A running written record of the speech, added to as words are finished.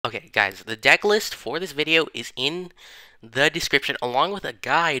Okay, guys, the deck list for this video is in the description, along with a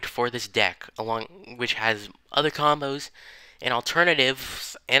guide for this deck, which has other combos and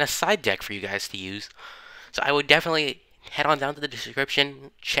alternatives and a side deck for you guys to use. So I would definitely head on down to the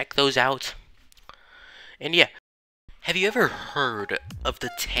description, check those out. And yeah, have you ever heard of the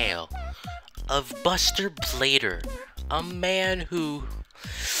tale of Buster Blader, a man who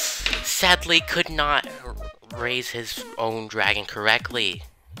sadly could not raise his own dragon correctly?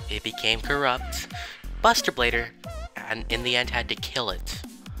 It became corrupt. Buster Blader, and in the end, had to kill it.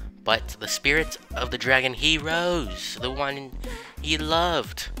 But the spirit of the dragon he rose, the one he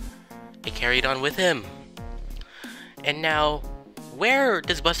loved, it carried on with him. And now, where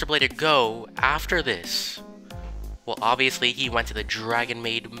does Buster Blader go after this? Well, obviously, he went to the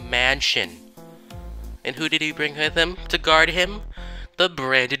Dragonmaid mansion. And who did he bring with him to guard him? The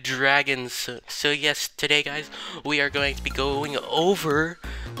branded dragons. So yes, today guys, we are going to be going over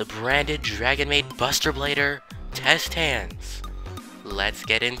the branded Dragonmaid Buster Blader test hands. Let's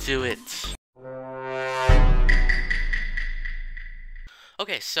get into it.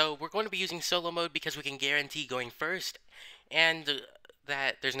 Okay, so we're going to be using solo mode because we can guarantee going first and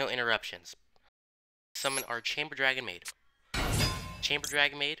that there's no interruptions. Summon our Chamber Dragonmaid. Chamber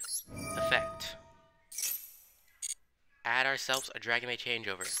Dragonmaid effect. Add ourselves a Dragonmaid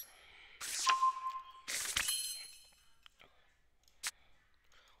changeover.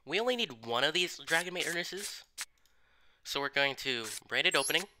 We only need one of these Dragonmaid Urnuses, so we're going to branded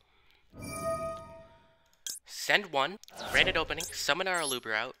opening, send one, branded opening, summon our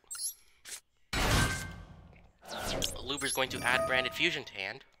Aluber out. Aluber is going to add branded fusion to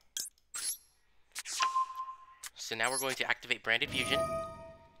hand. So now we're going to activate branded fusion.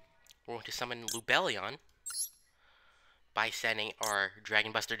 We're going to summon Lubellion by sending our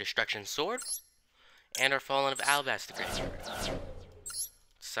Dragon Buster Destruction Sword and our Fallen of Albaz to graveyard.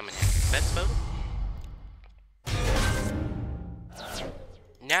 Summon defense mode.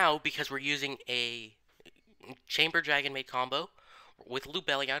 Now, because we're using a Chamber Dragonmaid combo with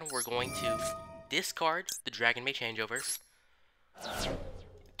Lubellion, we're going to discard the Dragonmaid changeover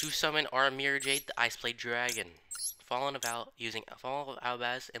to summon our Mirror Jade, the Ice Blade Dragon. Using Fallen of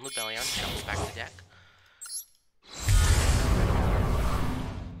Albaz and Lubellion, shuffle back the deck.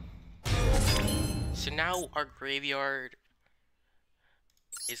 So now our graveyard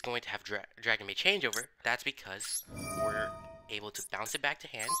is going to have Dragonmaid changeover. That's because we're able to bounce it back to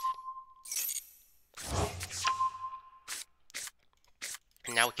hand.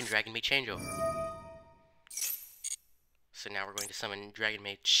 And now we can Dragonmaid changeover. So now we're going to summon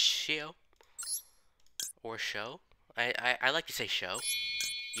Dragonmaid Shio. Or Show. I like to say Show.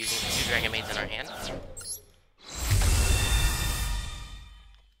 Using the two Dragonmaids in our hand.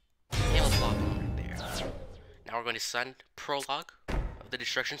 And let's log them right there. Now we're going to send Prologue of the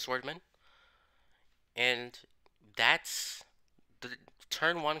Destruction Swordman. And that's the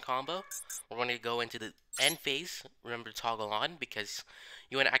turn 1 combo. We're going to go into the end phase. Remember to toggle on because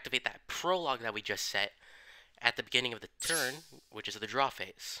you want to activate that Prologue that we just set at the beginning of the turn, which is the draw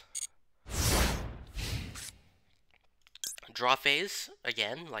phase. Draw phase,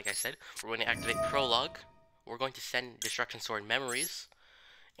 again, like I said, we're going to activate Prologue. We're going to send Destruction Sword Memories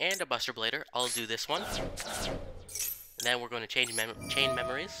and a Buster Blader. I'll do this one. And then we're going to chain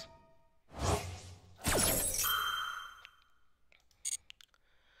Memories.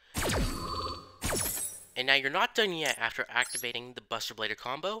 And now you're not done yet after activating the Buster Blader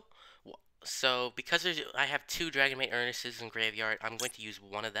combo. So, because I have two Dragonmaid Urnuses in graveyard, I'm going to use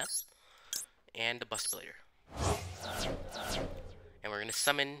one of them. And the Buster Blader. And we're going to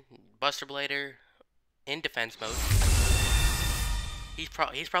summon Buster Blader in defense mode. He's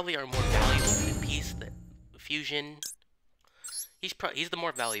probably our more valuable piece. The fusion. He's the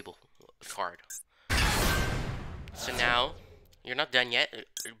more valuable card. So now you're not done yet.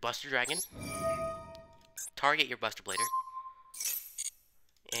 Buster Dragon. Target your Buster Blader.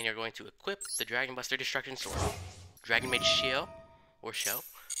 And you're going to equip the Dragon Buster Destruction Sword. Dragonmaid Shio or Show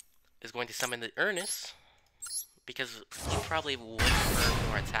is going to summon the Urnus because you probably would prefer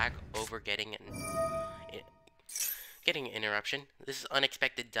more attack over getting an interruption. This is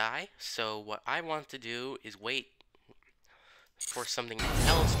unexpected die, so what I want to do is wait for something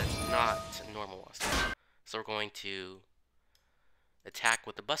else that's not normal monster. So we're going to attack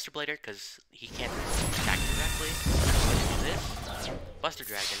with the Buster Blader because he can't attack directly. So we're going to do this. Buster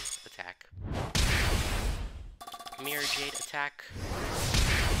Dragon attack. Mirror Jade attack.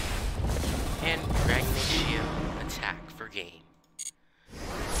 And Dragonmaid Shio attack for game.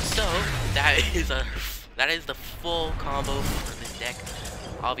 So that is the full combo for this deck.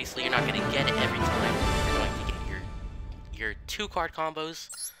 Obviously, you're not going to get it every time. You're going to get your 2-card combos,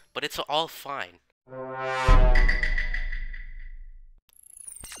 but it's all fine.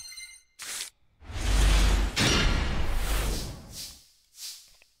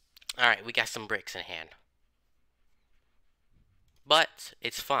 Alright, we got some bricks in hand. But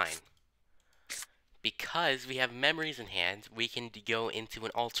it's fine. Because we have memories in hand, we can go into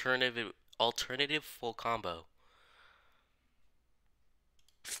an alternative full combo.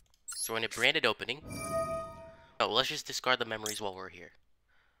 So we're in a branded opening. Oh, let's just discard the memories while we're here.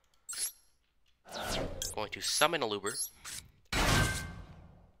 Going to summon a Loober. A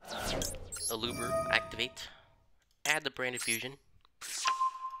Loober, activate. Add the branded fusion.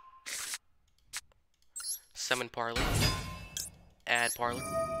 Summon Parlor. Add Parlor.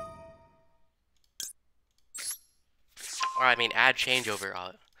 Or I mean, add changeover.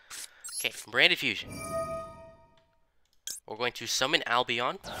 Okay, branded fusion. We're going to summon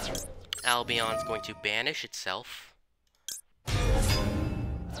Albion. Albion's going to banish itself.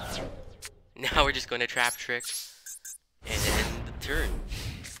 Now we're just going to Trap Trick and end the turn.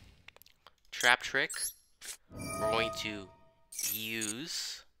 Trap Trick. We're going to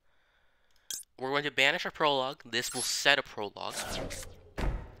use... We're going to banish our prologue. This will set a prologue.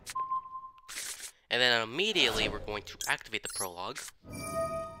 And then immediately we're going to activate the prologue.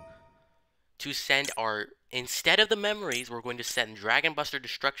 To send our... Instead of the memories, we're going to send Dragon Buster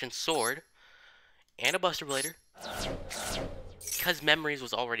Destruction Sword and a Buster Blader. Because memories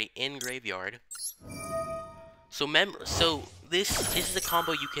was already in graveyard. So this is a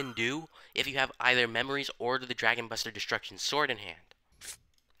combo you can do if you have either memories or the Dragon Buster Destruction Sword in hand.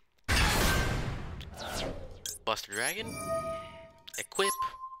 Buster Dragon. Equip.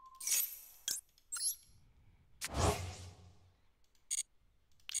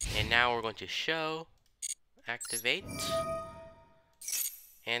 And now we're going to show, activate,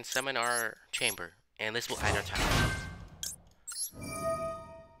 and summon our chamber. And this will add our tidying.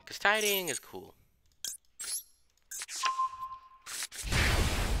 Because tidying is cool.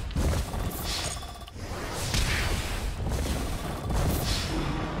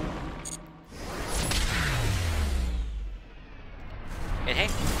 And hey,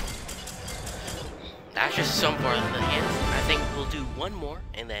 that's just some part of the hands. I think we'll do one more,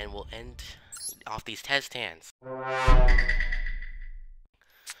 and then we'll end off these test hands. So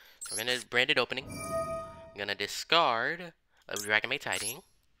we're gonna branded opening. I'm gonna discard a Dragonmaid Tidying.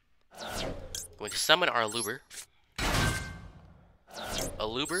 Going to summon our Loober. A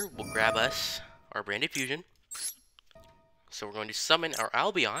Loober will grab us our branded fusion. So we're going to summon our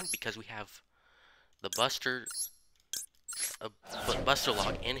Albion because we have the Buster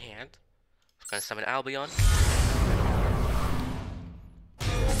Log in hand. We're going to summon Albion.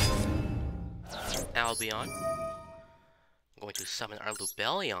 Albion. I'm going to summon our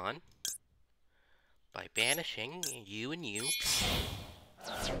Lubellion by banishing you and you.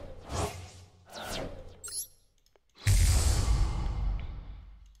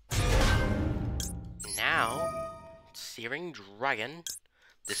 Now, Searing Dragon.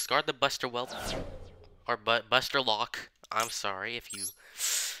 Discard the Buster Whelp. Or Buster Lock. I'm sorry if you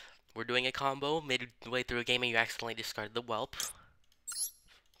were doing a combo midway through a game and you accidentally discarded the Whelp.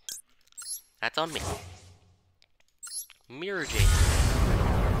 That's on me. Mirror Jade.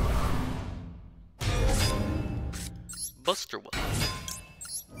 Buster Whelp.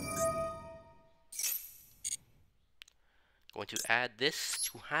 Going to add this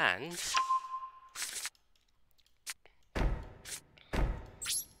to hands.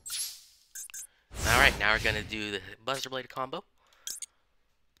 Alright, now we're gonna do the Buster Blade combo.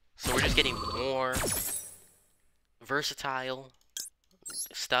 So we're just getting more versatile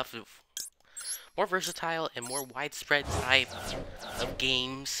stuff, more versatile and more widespread type of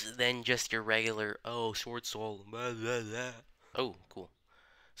games than just your regular, oh, Sword Soul, blah, blah, blah. Oh, cool.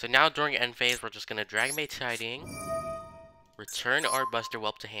 So now during end phase, we're just gonna Dragonmaid Tidying, return our Buster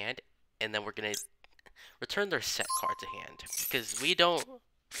Whelp to hand, and then we're gonna return their set card to hand, because we don't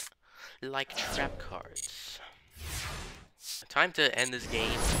like trap cards. Time to end this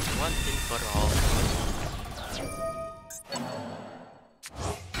game once and for all.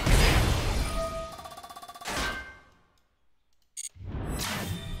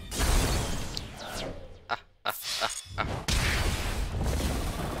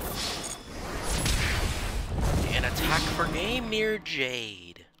 And attack for game, Mirror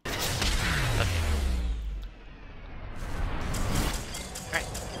Jade. Okay. Alright.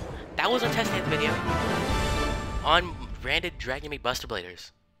 That was our test hand video on branded Dragonmaid Buster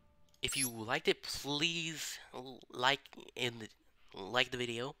Bladers. If you liked it, please like the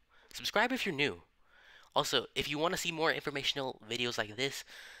video. Subscribe if you're new. Also, if you want to see more informational videos like this,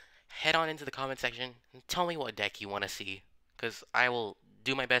 head on into the comment section and tell me what deck you want to see. because I will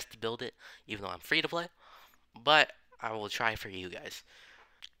do my best to build it, even though I'm free to play. But I will try for you guys.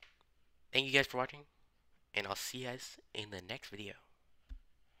 Thank you guys for watching, and I'll see you guys in the next video.